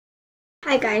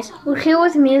Hi guys, we're here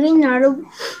with me, Leonardo,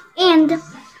 and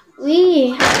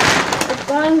we are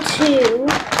going to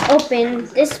open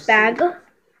this bag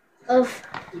of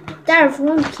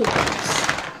styrofoam kittens.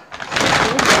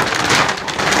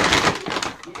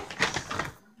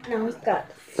 Now we've got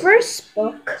the first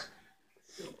book.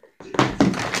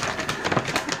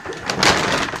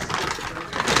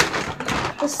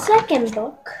 The second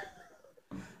book.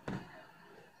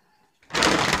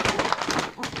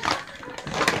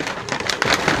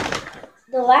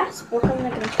 The last book, I'm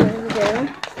not going to put in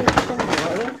there.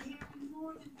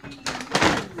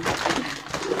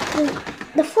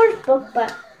 The fourth book,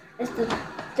 but it's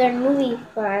the movie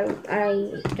file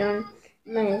I don't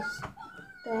miss.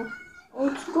 The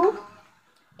old school.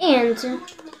 And the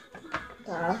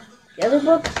other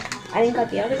book, I didn't got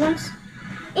the other ones.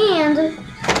 And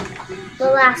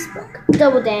the last book,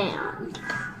 Double Down.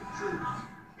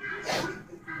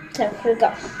 So here we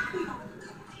go.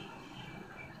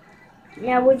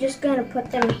 Now we're just going to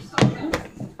put them here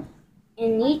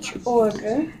in each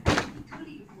order.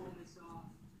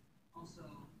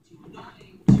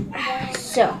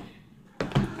 So,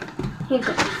 here we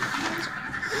go.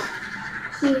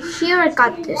 Here I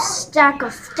got this stack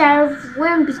of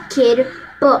wimpy kid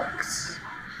books.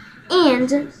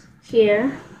 And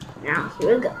here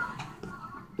we go.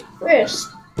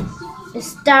 First, the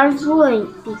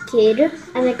wimpy kid.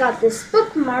 And I got this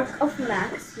bookmark of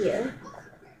Max here.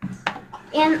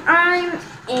 And I'm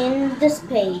in this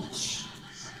page.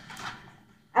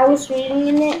 I was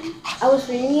reading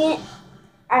it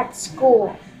at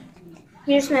school.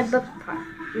 Here's my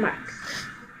bookmark.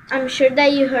 I'm sure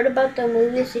that you heard about the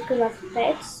movie Secret of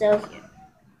Pets, so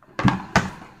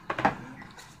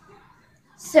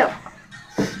the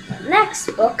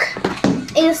next book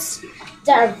is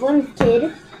that one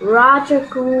kid, Roger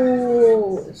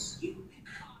Cruise.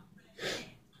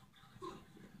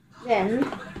 Then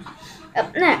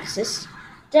up next is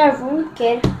Devon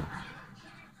Kid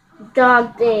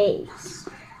Dog Days.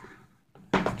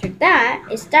 After that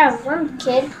is Devon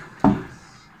Kid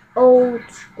Old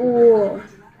School.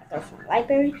 I got from the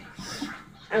library.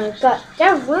 And we've got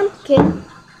Devon Kid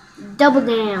Double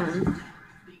Down.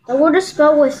 The word is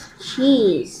spelled with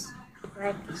cheese.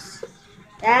 Like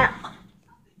that.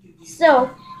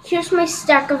 So here's my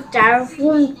stack of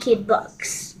Devon Kid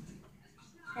books.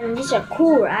 And these are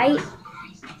cool, right?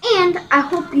 And I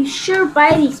hope you sure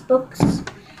buy these books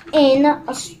in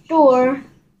a store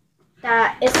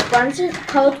that is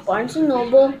called Barnes &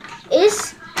 Noble.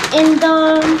 Is in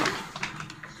the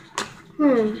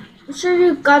I'm sure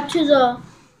you got to the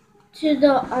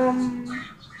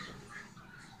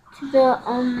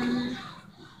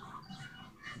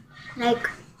like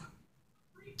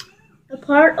the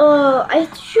part I'm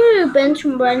sure you've been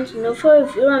to Barnes & Noble.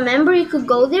 If you remember, you could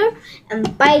go there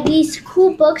and buy these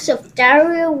cool books of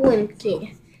Dario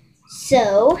Wimpy.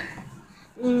 So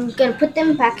I'm gonna put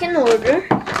them back in order.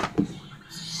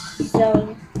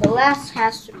 So the last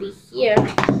has to be here.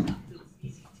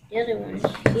 The other one is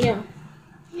here.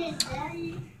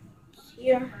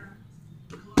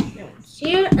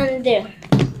 Here and there.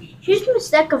 Here's my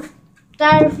stack of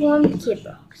styrofoam kid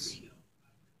books.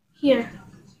 Here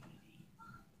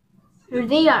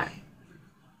they are.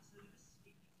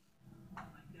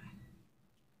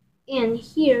 And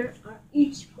here are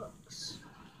each books.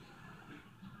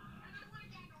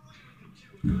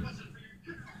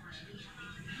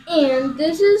 And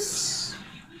this is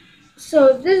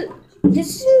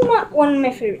not one of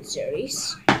my favorite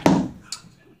series.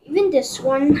 Even this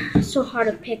one, so hard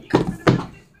to pick.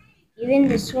 Even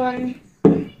this one.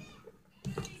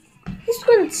 This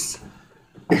one's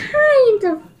kind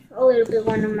of a little bit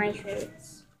one of my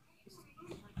favorites.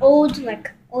 Old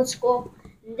school.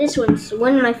 And this one's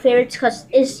one of my favorites because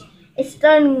it's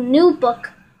the new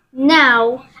book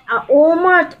now at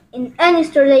Walmart, in any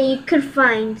store that you could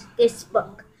find this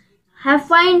book.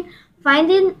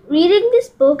 Reading these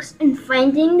books and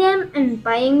finding them and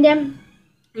buying them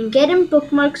and getting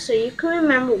bookmarks so you can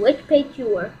remember which page you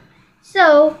were.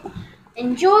 So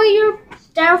enjoy your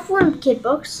styrofoam kid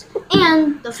books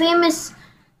and the famous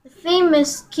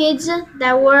kids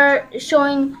that were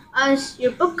showing us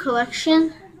your book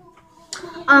collection.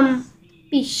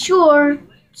 Be sure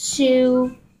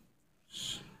to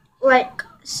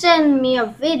send me a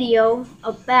video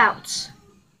about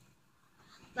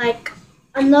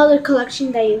another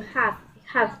collection that you have. You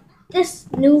have this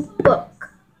new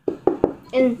book,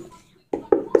 and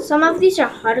some of these are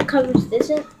hardcovers.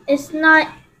 This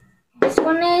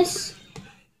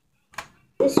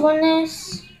one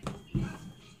is.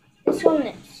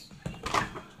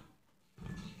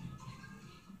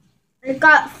 I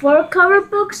got 4 cover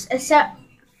books except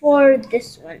for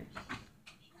this one.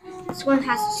 This one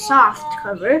has a soft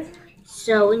cover.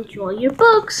 So enjoy your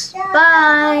books.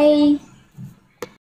 Bye.